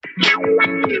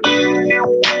Welcome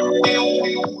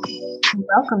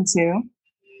to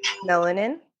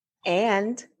Melanin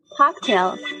and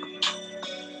Cocktails.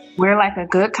 We're Like a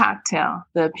Good Cocktail.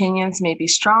 The opinions may be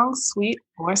strong, sweet,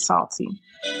 or salty.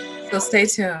 So stay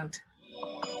tuned.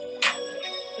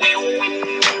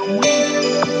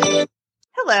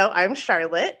 Hello, I'm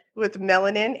Charlotte with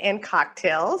Melanin and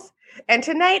Cocktails. And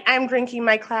tonight I'm drinking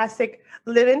my classic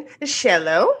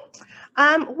Limoncello.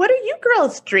 What are you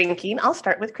girls drinking? I'll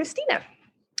start with Christina.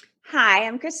 Hi,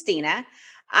 I'm Christina.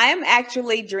 I'm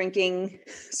actually drinking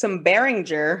some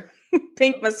Beringer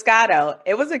Pink Moscato.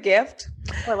 It was a gift.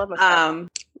 Oh, I love Moscato.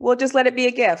 We'll just let it be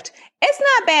a gift. It's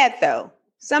not bad though.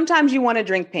 Sometimes you want to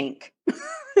drink pink.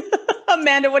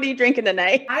 Amanda, what are you drinking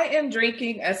tonight? I am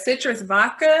drinking a citrus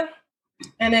vodka,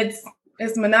 and it's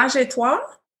Ménage à Trois.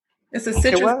 It's a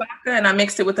citrus vodka, and I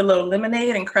mixed it with a little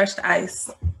lemonade and crushed ice.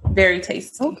 Very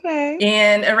tasty. Okay.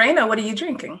 And Arena, what are you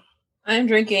drinking? I'm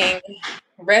drinking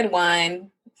red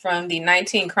wine from the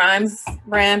 19 Crimes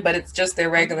brand, but it's just their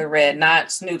regular red,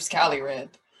 not Snoop's Cali Red.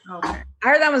 Okay. I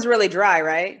heard that was really dry,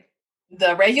 right?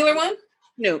 The regular one?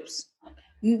 Snoop's.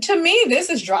 To me, this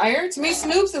is drier. To me,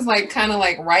 Snoop's is like kind of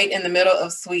like right in the middle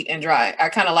of sweet and dry. I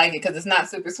kind of like it because it's not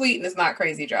super sweet and it's not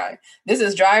crazy dry. This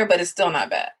is drier, but it's still not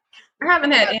bad. I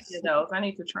haven't had any of those. I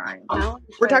need to try them. No?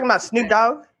 We're talking about Snoop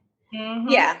Dogg? Mm-hmm.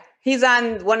 Yeah. He's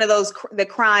on one of those, the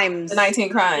Crimes. The 19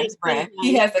 Crimes brand.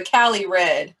 He has the Cali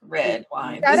Red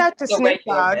wine. Shout out to This is the Snoop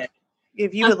regular Dogg. red.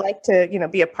 If you would like to,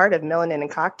 be a part of Melanin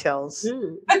and Cocktails,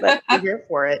 let's be here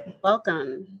for it.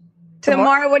 Welcome.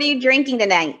 Tamara, what are you drinking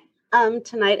tonight?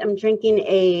 Tonight I'm drinking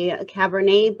a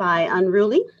Cabernet by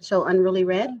Unruly, so Unruly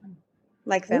Red.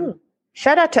 Like them. Ooh.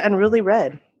 Shout out to Unruly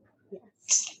Red.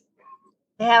 Yes.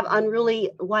 They have Unruly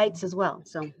Whites as well,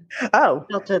 so Oh,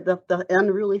 to the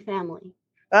Unruly family.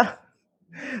 the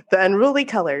unruly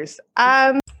colors.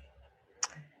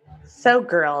 So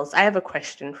girls, I have a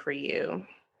question for you.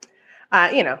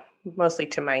 Mostly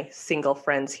to my single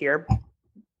friends here,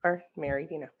 or married,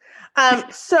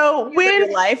 So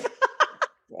when life.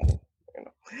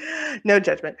 no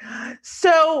judgment.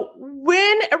 So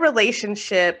when a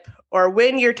relationship or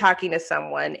when you're talking to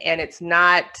someone and it's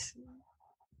not,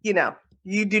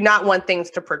 you do not want things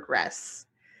to progress,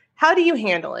 how do you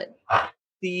handle it?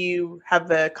 Do you have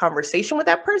a conversation with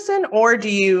that person or do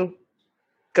you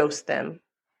ghost them?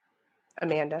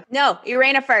 Amanda? No,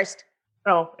 Irena first.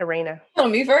 Oh, Arena. Oh,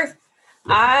 me first.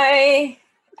 I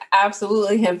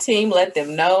absolutely am team let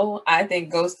them know. I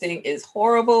think ghosting is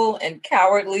horrible and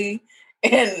cowardly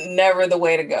and never the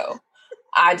way to go.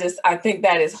 I think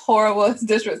that is horrible. It's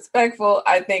disrespectful.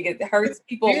 I think it hurts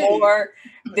people more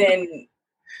than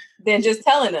just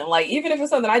telling them. Like, even if it's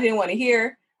something I didn't want to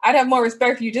hear, I'd have more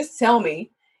respect for you. Just tell me,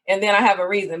 and then I have a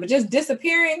reason. But just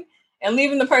disappearing and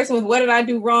leaving the person with what did I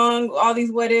do wrong, all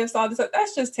these what ifs, all this stuff,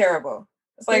 that's just terrible.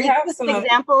 It's like, Can you have give us some an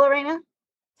example, Arena?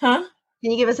 Huh?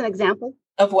 Can you give us an example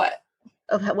Of what?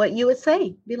 of what you would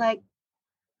say? Be like,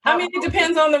 I mean, it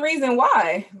depends on the reason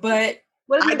why, but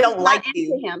what if I you're don't just like not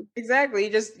you. into him?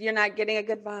 Exactly. You're not getting a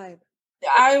good vibe.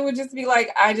 I would just be like,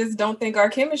 I just don't think our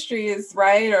chemistry is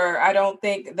right, or I don't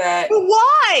think that. But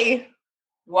why?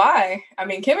 Why? I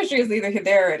mean, chemistry is either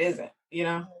there or it isn't,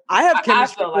 I have I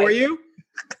chemistry feel for like- you.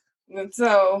 And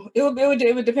so it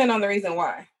would depend on the reason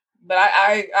why. But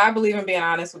I believe in being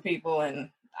honest with people, and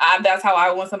that's how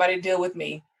I want somebody to deal with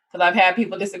me. Because I've had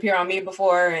people disappear on me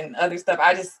before and other stuff.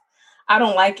 I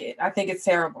don't like it. I think it's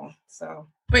terrible. So.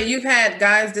 But you've had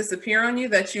guys disappear on you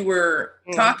that you were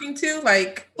talking to,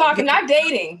 not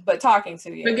dating, but talking to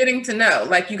you. But getting to know,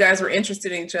 like you guys were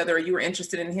interested in each other, or you were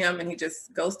interested in him, and he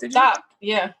just ghosted you. Stop.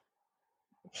 Yeah.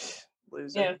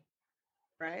 Loser. Yeah.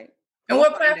 Right. And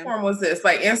what platform was this?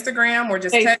 Like Instagram or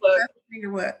just text Facebook. messaging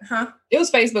or what? Huh? It was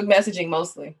Facebook messaging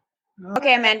mostly.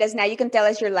 Okay, Amanda, now you can tell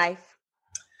us your life.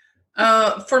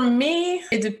 For me,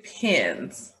 it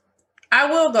depends. I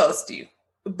will ghost you,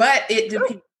 but it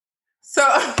depends. So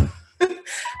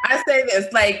I say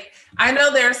this, like, I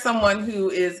know there's someone who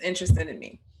is interested in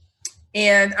me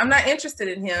and I'm not interested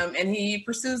in him. And he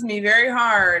pursues me very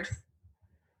hard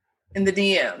in the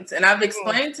DMs. And I've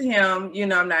explained to him,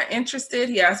 I'm not interested.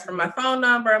 He asked for my phone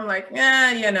number. I'm like, no,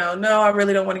 I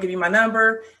really don't want to give you my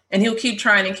number. And he'll keep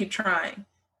trying and keep trying.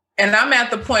 And I'm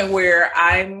at the point where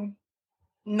I'm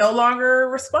no longer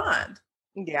respond.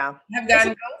 Yeah. I've gotten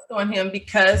ghost on him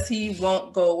because he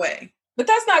won't go away. But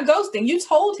that's not ghosting. You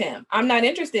told him, I'm not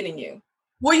interested in you.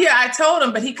 Well, yeah, I told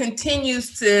him, but he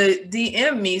continues to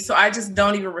DM me, so I just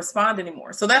don't even respond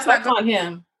anymore. So that's not on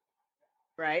him.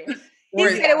 Right. He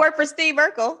said it worked for Steve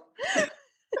Urkel. So,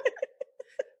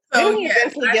 didn't he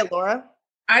eventually get Laura?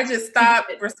 I just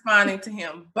stopped responding to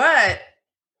him. But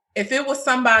if it was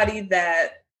somebody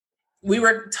that we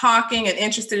were talking and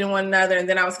interested in one another, and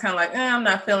then I was kind of like, I'm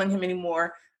not feeling him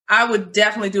anymore, I would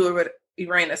definitely do what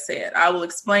Irena said. I will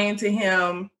explain to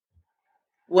him.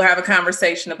 We'll have a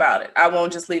conversation about it. I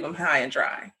won't just leave him high and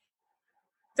dry.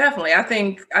 Definitely. I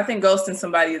think ghosting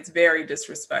somebody is very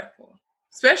disrespectful,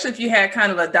 especially if you had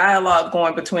kind of a dialogue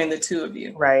going between the two of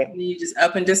you. Right. And you just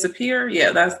up and disappear.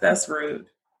 Yeah, that's rude.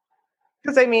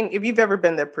 Because I mean, if you've ever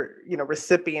been the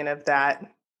recipient of that,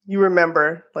 you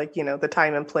remember the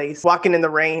time and place, walking in the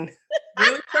rain,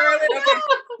 Really, Charlotte? Okay.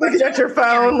 looking at your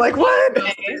phone, like what?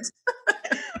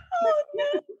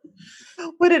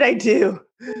 What did I do?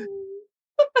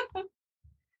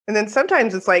 And then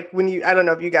sometimes it's like when I don't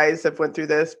know if you guys have went through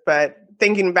this, but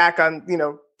thinking back on,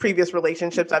 previous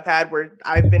relationships I've had where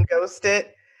I've been ghosted.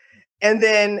 And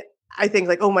then I think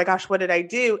like, oh my gosh, what did I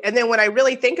do? And then when I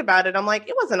really think about it, I'm like,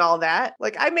 it wasn't all that.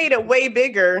 Like I made it way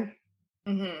bigger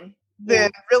than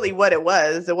really what it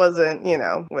was. It wasn't,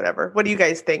 whatever. What do you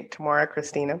guys think, Tamara,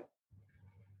 Christina?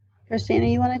 Christina,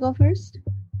 you want to go first?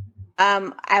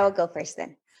 I will go first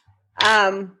then.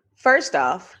 First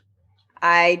off,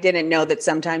 I didn't know that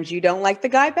sometimes you don't like the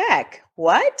guy back.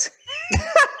 What?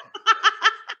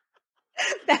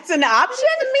 That's an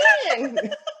option?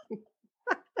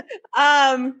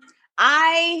 I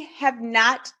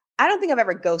don't think I've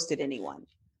ever ghosted anyone.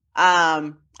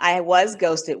 I was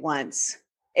ghosted once.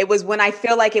 It was when I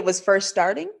feel like it was first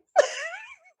starting.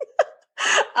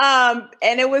 And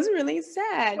it was really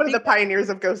sad. One of the pioneers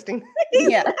of ghosting.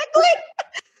 Yeah. Exactly.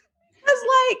 I was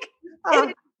like,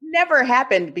 it never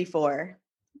happened before.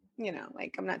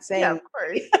 Like I'm not saying, Yeah, of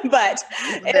course. but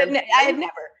I had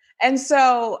never. And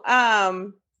so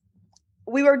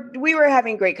we were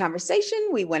having great conversation.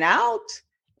 We went out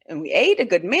and we ate a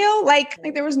good meal. Like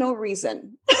there was no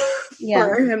reason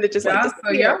for him to just Wow, like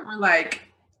so y'all were like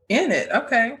in it.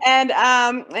 Okay. and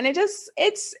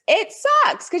it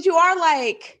sucks because you are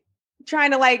like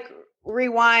trying to like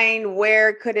rewind.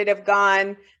 Where could it have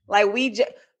gone? Like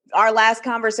our last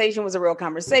conversation was a real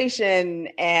conversation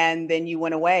and then you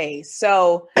went away.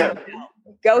 So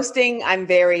ghosting, I'm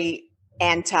very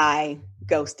anti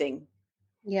ghosting.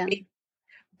 Yeah.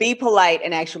 Be polite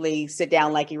and actually sit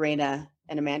down like Irena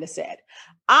and Amanda said.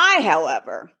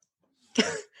 However,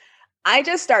 I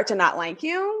just start to not like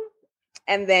you.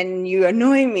 And then you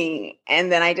annoy me.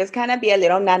 And then I just kind of be a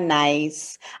little not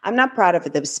nice. I'm not proud of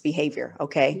this behavior.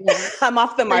 Okay. Yeah. I'm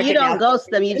off the market. You don't now. ghost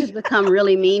them. You just become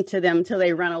really mean to them until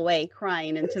they run away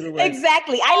crying into the woods.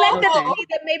 Exactly. I let them see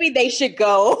that maybe they should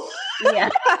go. Yeah.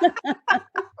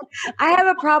 I have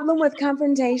a problem with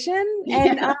confrontation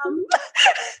and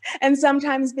and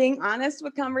sometimes being honest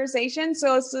with conversation.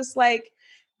 So it's just like,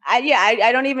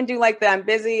 I don't even do like that. I'm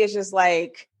busy. It's just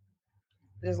like,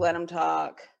 just let them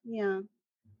talk. Yeah.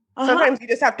 Sometimes you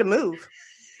just have to move.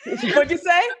 What'd you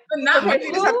say? Sometimes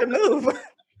you just have to move.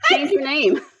 Change your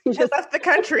name. Just left the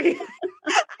country.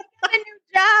 A new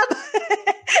job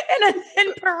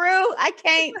in Peru. I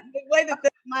can't. The way that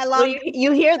my life. Well,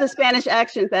 you hear the Spanish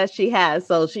accent that she has.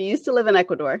 So she used to live in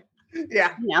Ecuador.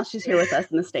 Yeah. Now she's here with us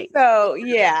in the States. So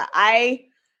yeah, I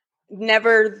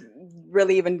never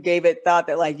really even gave it thought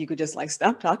that like you could just like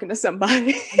stop talking to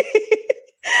somebody.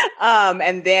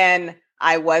 And then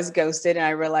I was ghosted and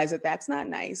I realized that that's not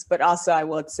nice. But also I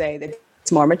will say that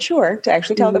it's more mature to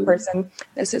actually tell the person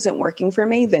this isn't working for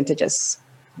me than to just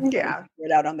figure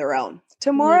it out on their own.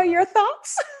 Tamara, your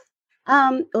thoughts?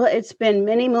 Well, it's been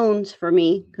many moons for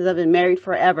me because I've been married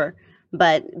forever.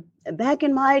 But back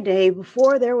in my day,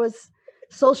 before there was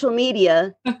social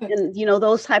media and,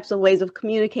 those types of ways of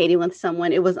communicating with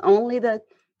someone, it was only the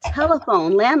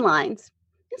telephone, landlines,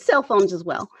 and cell phones as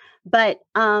well. But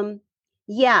I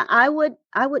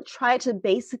would try to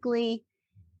basically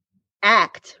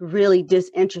act really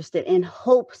disinterested in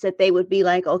hopes that they would be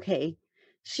like, okay,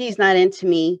 she's not into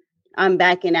me, I'm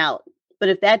backing out. But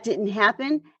if that didn't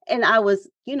happen and I was,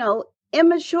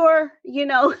 immature,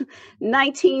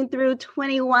 19 through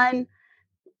 21,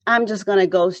 I'm just going to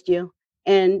ghost you.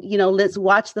 And, let's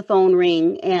watch the phone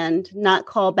ring and not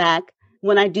call back.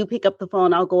 When I do pick up the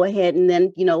phone, I'll go ahead and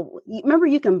then, remember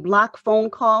you can block phone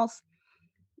calls.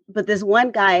 But this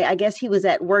one guy, I guess he was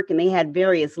at work and they had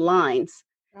various lines.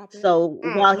 So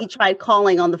while he tried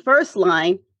calling on the first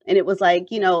line and it was like,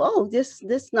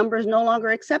 this number is no longer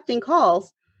accepting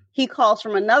calls. He calls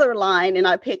from another line and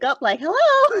I pick up like,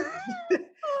 hello. Why'd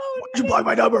you block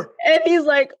my number? And he's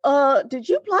like, did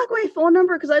you block my phone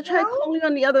number? Because I tried calling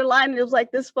on the other line and it was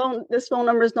like, this phone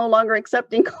number is no longer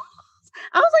accepting calls.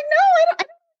 I was like, no, I don't know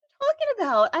what you're talking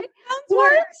about.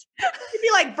 What? You'd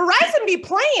be like, Verizon be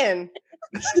playing.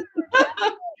 Yeah,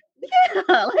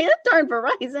 like that darn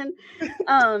Verizon.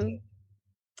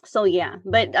 So yeah,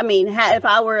 but I mean, if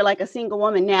I were like a single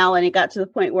woman now and it got to the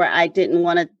point where I didn't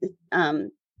want to,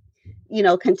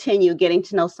 continue getting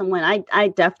to know someone, I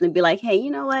definitely be like, hey, you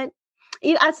know what?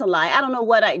 That's a lie. I don't know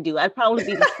what I'd do. I'd probably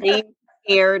be the same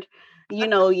scared,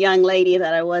 young lady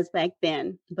that I was back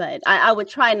then. But I would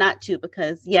try not to,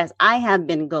 because yes, I have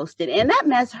been ghosted, and that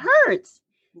mess hurts.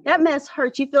 That mess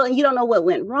hurts. You feel you don't know what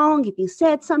went wrong. If you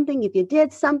said something, if you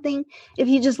did something, if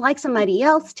you just like somebody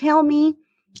else, tell me.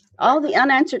 All the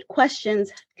unanswered questions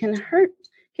can hurt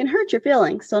your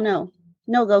feelings. So no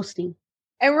ghosting.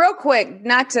 And real quick,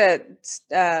 not to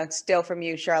steal from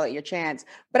you, Charlotte, your chance,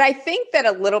 but I think that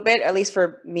a little bit, at least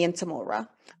for me and Tamora,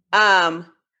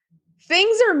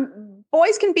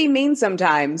 boys can be mean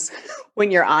sometimes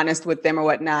when you're honest with them or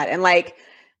whatnot. And like,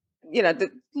 the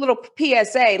little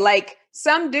PSA, like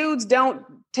some dudes don't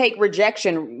take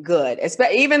rejection good,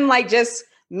 even like just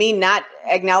me not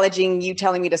acknowledging you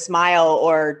telling me to smile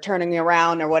or turning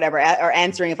around or whatever, or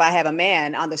answering if I have a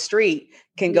man on the street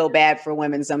can go bad for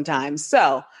women sometimes.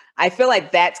 So I feel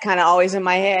like that's kind of always in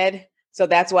my head. So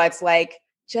that's why it's like,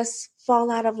 just fall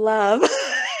out of love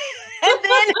and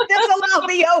then this will all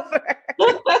be over.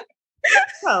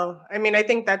 Well, I mean, I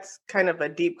think that's kind of a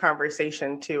deep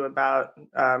conversation too about,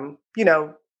 kind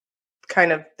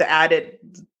of the added,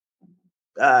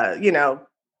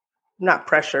 not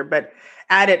pressure, but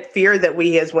added fear that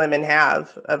we as women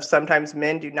have of sometimes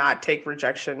men do not take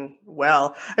rejection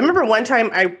well. I remember one time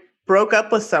I broke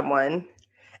up with someone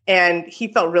and he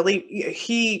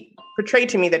portrayed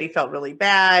to me that he felt really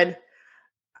bad.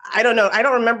 I don't know. I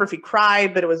don't remember if he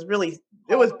cried, but it was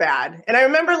bad. And I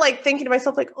remember like thinking to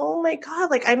myself, like, oh my God,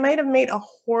 like I might've made a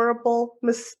horrible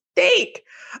mistake.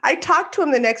 I talked to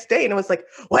him the next day and it was like,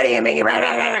 what do you mean?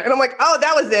 And I'm like, oh,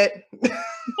 that was it.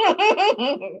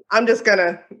 I'm just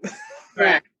gonna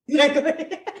back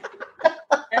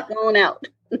on out.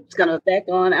 It's gonna back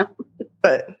on out.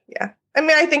 But yeah, I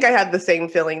mean, I think I had the same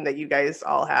feeling that you guys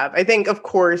all have. I think, of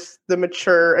course, the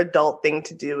mature adult thing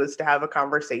to do is to have a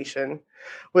conversation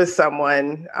with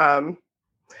someone.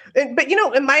 But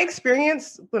in my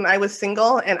experience, when I was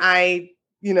single and I,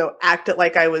 acted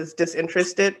like I was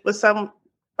disinterested with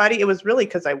somebody, it was really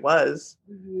because I was.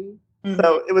 Mm-hmm.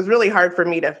 So it was really hard for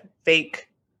me to fake,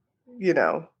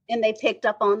 And they picked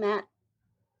up on that?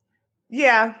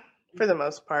 Yeah, for the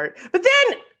most part. But then,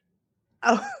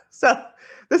 so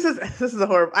this is a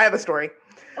horrible, I have a story.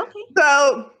 Okay.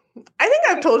 So I think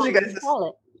I've told you guys this.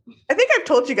 I think I've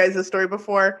told you guys this story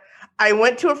before. I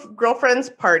went to a girlfriend's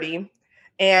party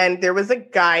and there was a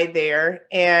guy there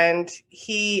and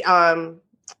he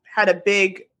had a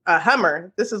big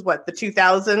Hummer. This is what, the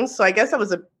 2000s. So I guess that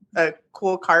was a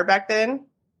cool car back then.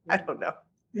 I don't know.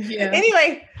 Yeah.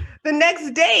 Anyway, the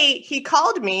next day he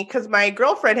called me because my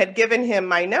girlfriend had given him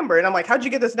my number. And I'm like, how'd you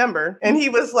get this number? And he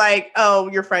was like, oh,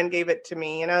 your friend gave it to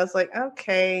me. And I was like,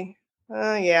 okay.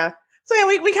 Yeah. So yeah,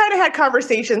 we kind of had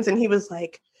conversations and he was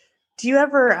like, do you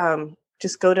ever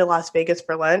just go to Las Vegas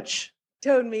for lunch?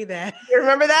 Told me that. You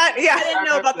remember that? Yeah. I didn't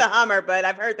know about the Hummer, but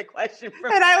I've heard the question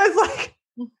from. And I was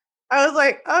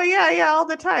like, oh yeah, all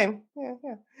the time. Yeah.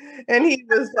 And he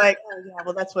was like, oh yeah,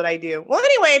 well, that's what I do. Well,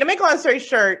 anyway, to make a long story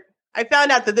short, I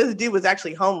found out that this dude was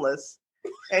actually homeless.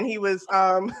 And he was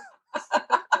homeless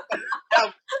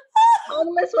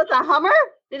with a Hummer?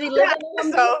 Did he live in a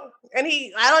Hummer? So, and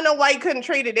I don't know why he couldn't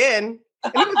trade it in.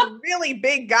 And he was a really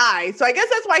big guy. So I guess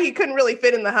that's why he couldn't really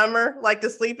fit in the Hummer, like to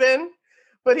sleep in.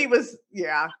 But he was,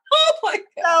 yeah. Oh my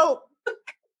God. So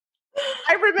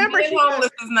I remember being homeless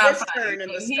is not fun.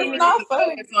 He's not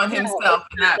focused on himself.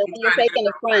 So you're taking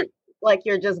the front like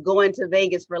you're just going to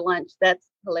Vegas for lunch. That's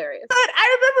hilarious. But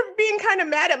I remember being kind of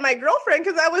mad at my girlfriend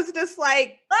because I was just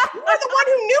like, you're the one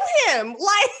who knew him.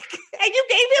 Like, and you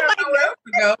gave him my number.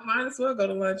 Might as well go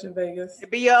to lunch in Vegas.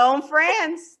 Be your own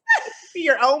friends. Be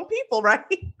your own people, right?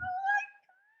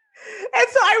 And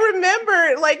so I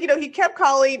remember, like, he kept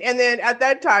calling. And then at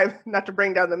that time, not to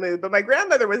bring down the mood, but my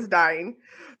grandmother was dying.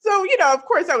 So, of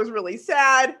course, I was really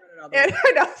sad. And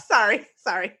I know, sorry.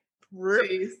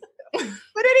 Jeez.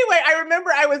 But anyway, I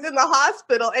remember I was in the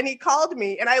hospital and he called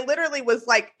me and I literally was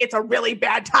like, it's a really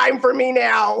bad time for me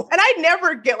now. And I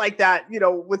never get like that,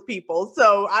 with people.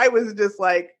 So I was just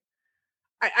like,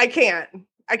 I can't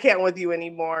with you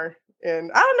anymore.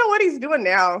 And I don't know what he's doing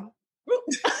now.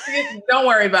 Don't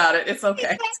worry about it. It's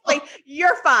okay. Exactly.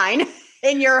 You're fine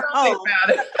in your home.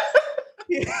 About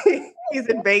it. He's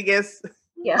in Vegas.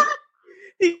 Yeah.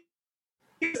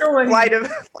 Fly to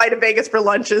Vegas for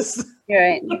lunches. You're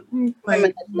right. I'm in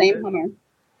the same Hummer.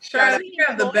 Charlotte, you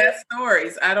have the best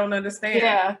stories. I don't understand.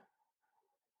 Yeah.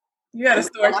 You got a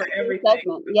story for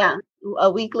everything. Yeah.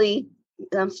 A weekly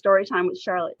story time with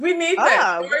Charlotte. We need that.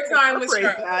 Ah, Story time with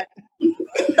incorporate Charlotte.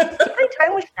 that. Story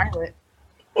time with Charlotte.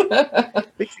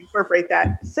 We should incorporate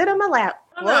that. Sit on my lap.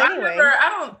 I don't Well, know,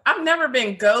 anyway. I've never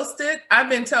been ghosted. I've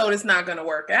been told it's not going to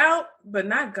work out, but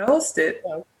not ghosted.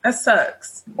 That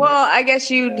sucks. Well, I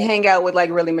guess you'd hang out with like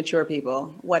really mature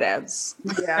people. Whatevs.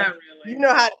 Yeah. Not You really.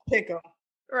 know how to pick them.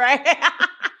 Right.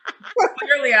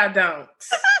 Clearly, I don't.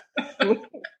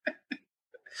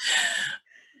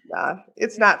 Nah,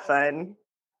 it's not fun.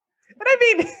 But I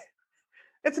mean,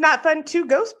 it's not fun to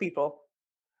ghost people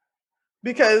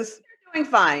because Doing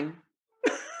fine.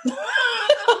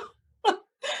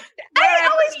 I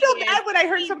always feel bad when I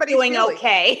heard somebody doing feeling.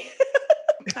 okay.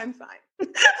 I'm fine.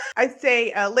 I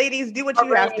say, ladies, do what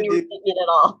you have to do. At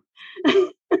all.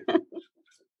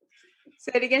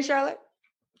 Say it again, Charlotte.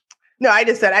 No, I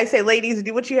say, ladies,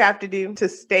 do what you have to do to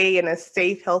stay in a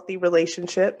safe, healthy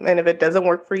relationship. And if it doesn't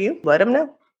work for you, let them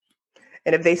know.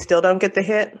 And if they still don't get the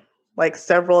hit, like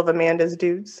several of Amanda's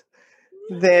dudes,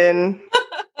 then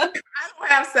I don't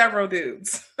have several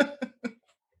dudes.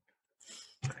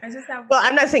 I just have. well,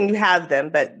 I'm not saying you have them,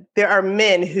 but there are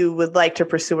men who would like to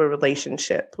pursue a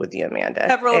relationship with you, Amanda.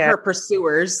 Several of And- her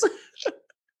pursuers.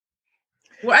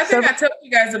 Well, I think I told you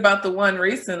guys about the one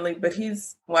recently, but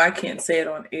I can't say it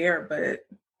on air, but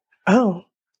Oh,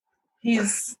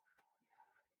 he's,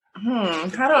 how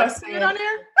do I say it on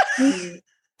air?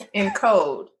 In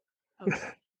code.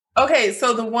 Okay,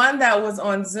 so the one that was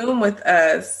on Zoom with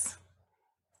us,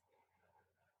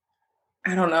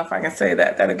 I don't know if I can say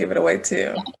that. That'll give it away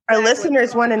too. our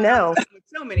listeners want to know. With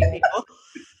so many people.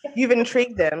 You've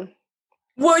intrigued them.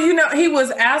 Well, he was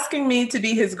asking me to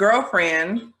be his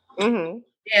girlfriend. Mm-hmm.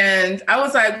 And I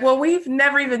was like, well, we've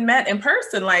never even met in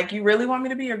person. Like, you really want me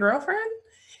to be your girlfriend?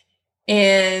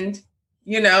 And,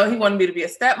 he wanted me to be a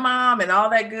stepmom and all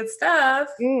that good stuff.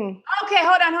 Mm. Okay,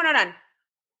 hold on.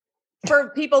 For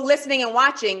people listening and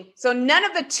watching, so none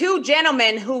of the two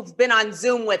gentlemen who've been on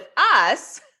Zoom with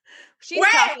us, she's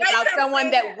Wait, talking wait about a someone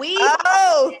minute. that we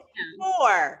Oh,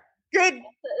 for. good.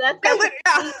 That's I was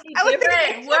completely thinking-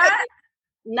 different. Wait, what?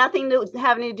 Nothing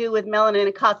having to do with melanin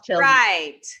and cocktails.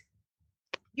 Right.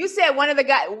 You said one of the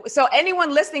guys. So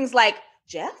anyone listening's like,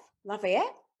 Jeff?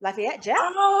 Lafayette, Jeff?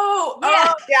 Oh,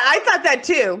 Yeah. Yeah, I thought that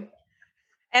too.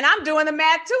 And I'm doing the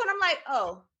math too. And I'm like,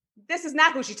 oh, this is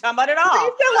not who she's talking about at So all.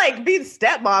 you feel like be the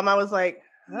stepmom. I was like,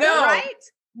 No. Right?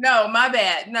 no, my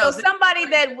bad. No, So somebody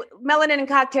that Melanin and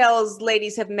Cocktails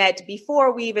ladies have met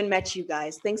before we even met you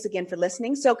guys. Thanks again for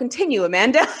listening. So continue,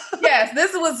 Amanda. yes,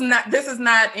 this is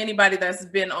not anybody that's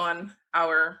been on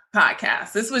our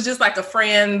podcast. This was just like a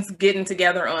friends getting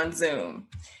together on Zoom.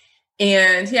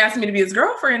 And he asked me to be his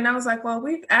girlfriend. And I was like, well,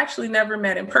 we've actually never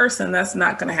met in person. That's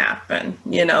not going to happen.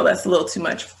 That's a little too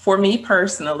much for me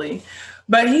personally.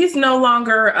 But he's no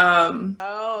longer,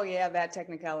 Oh, yeah, that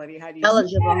technicality. How do you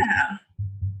Eligible. yeah.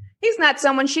 He's not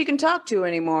someone she can talk to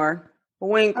anymore.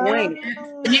 Wink, wink.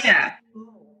 Yeah.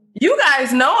 You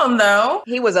guys know him though.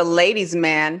 He was a ladies'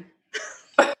 man.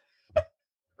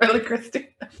 Really, Christy?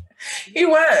 He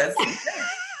was.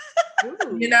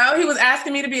 He was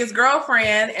asking me to be his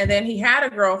girlfriend, and then he had a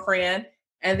girlfriend,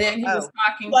 and then he was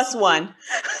talking Plus one.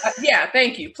 Yeah,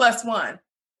 thank you. Plus one.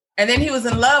 And then he was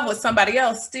in love with somebody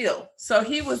else still. So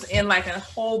he was in like a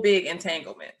whole big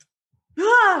entanglement.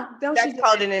 Don't that's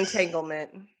called an entanglement.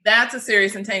 That's a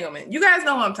serious entanglement. You guys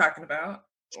know who I'm talking about.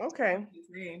 Okay. His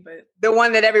name, but the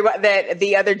one that that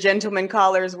the other gentleman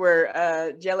callers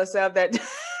were jealous of that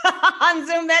on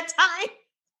Zoom that time.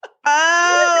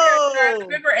 Oh,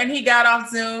 remember, and he got off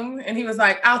Zoom and he was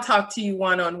like, I'll talk to you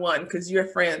one-on-one because your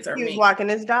friends are he was me. walking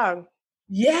his dog.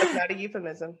 That's Yeah. not a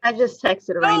euphemism. I just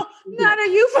texted her. Oh, not a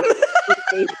euphemism.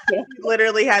 He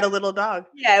literally had a little dog.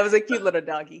 Yeah, it was a cute little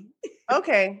doggy.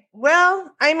 Okay.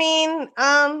 Well, I mean,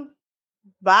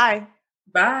 bye.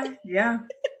 Bye. Yeah.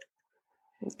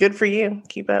 Good for you.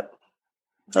 Keep up.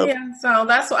 Hope- Yeah. So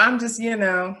that's what I'm just,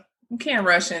 you can't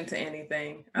rush into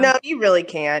anything. No, you really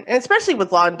can't. And especially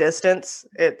with long distance,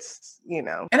 it's, And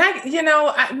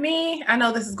I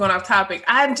know this is going off topic.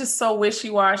 I'm just so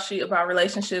wishy-washy about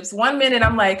relationships. One minute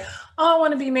I'm like, oh, I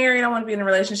want to be married. I want to be in a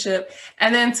relationship.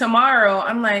 And then tomorrow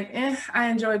I'm like, I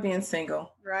enjoy being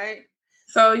single. Right.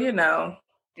 So, I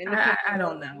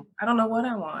don't know. I don't know what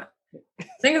I want. I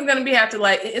think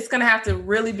it's going to have to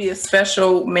really be a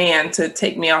special man to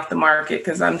take me off the market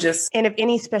because I'm just. And if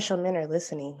any special men are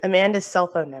listening, Amanda's cell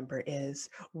phone number is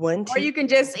 1 2. Or you can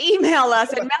just email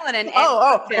us at melanin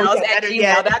okay, at better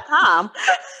yet. gmail.com.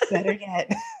 Better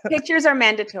yet. Pictures are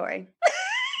mandatory.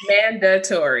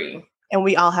 Mandatory. And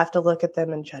we all have to look at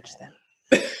them and judge them.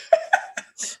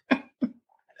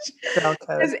 Girl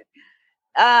code.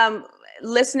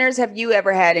 listeners, have you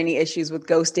ever had any issues with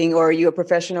ghosting, or are you a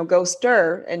professional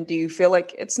ghoster? And do you feel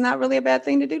like it's not really a bad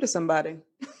thing to do to somebody?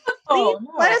 Oh,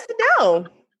 no. Let us know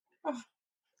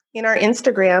in our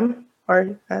Instagram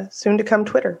or soon to come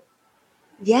Twitter.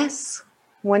 Yes.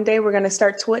 One day we're going to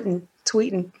start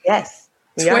tweeting. Yes.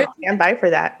 Yeah, stand by for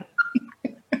that.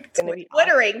 It's gonna be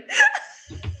Twittering.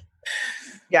 awesome.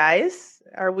 Guys,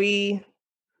 are we?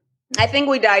 I think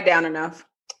we died down enough.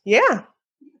 Yeah.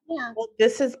 Yeah. Well,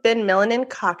 this has been Melanin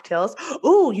Cocktails.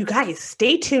 Ooh, you guys,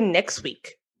 stay tuned next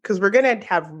week because we're going to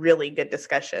have really good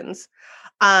discussions.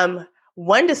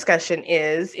 One discussion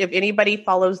is if anybody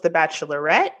follows The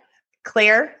Bachelorette,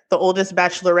 Claire, the oldest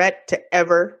bachelorette to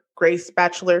ever grace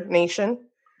Bachelor Nation.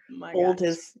 Oh my Old gosh.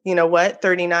 is,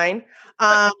 39.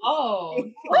 Oh,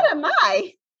 What am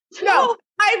I? No,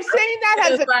 I'm saying that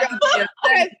as It's like to be a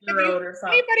If 70-year-old or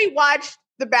something. anybody watched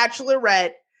The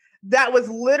Bachelorette, that was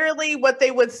literally what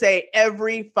they would say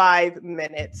every 5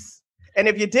 minutes. And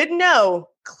if you didn't know,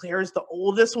 Claire's the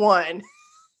oldest one.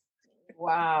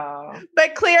 wow.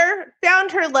 But Claire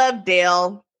found her love,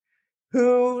 Dale,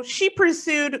 who she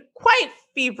pursued quite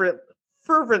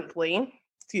fervently.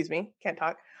 Excuse me, can't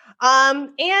talk.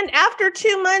 And after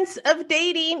 2 months of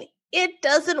dating, it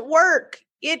doesn't work.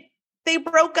 They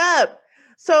broke up.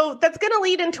 So that's going to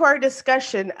lead into our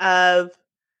discussion of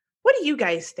what do you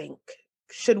guys think?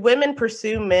 Should women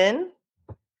pursue men?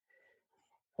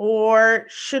 Or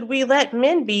should we let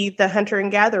men be the hunter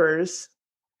and gatherers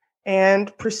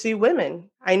and pursue women?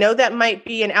 I know that might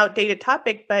be an outdated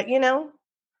topic, but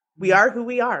we are who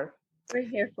we are. We're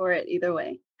here for it either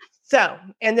way. So,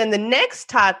 and then the next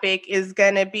topic is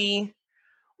going to be,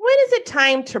 when is it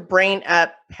time to bring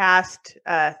up past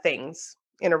things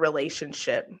in a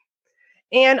relationship?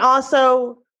 And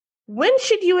also, when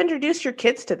should you introduce your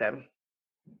kids to them?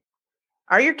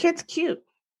 Are your kids cute?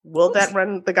 Will that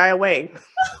run the guy away?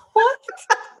 What?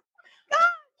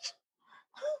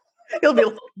 He'll be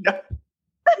like, no.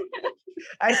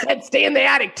 I said, stay in the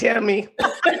attic, Timmy.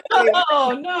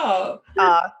 Oh, no.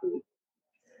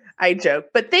 I joke.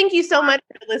 But thank you so much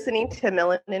for listening to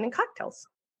Melanin and Cocktails.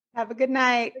 Have a good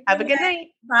night. Have a good night.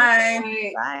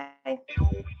 Bye. Bye.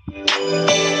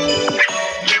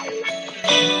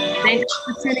 Thanks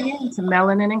for tuning in to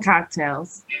Melanin and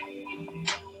Cocktails.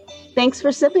 Thanks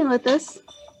for sipping with us.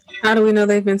 How do we know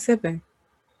they've been sipping?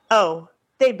 Oh,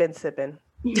 they've been sipping.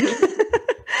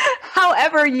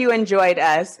 However you enjoyed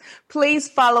us, please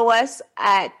follow us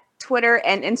at Twitter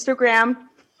and Instagram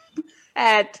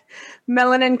at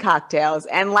Melanin Cocktails,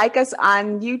 and like us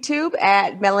on YouTube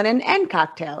at Melanin and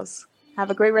Cocktails. Have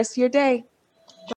a great rest of your day.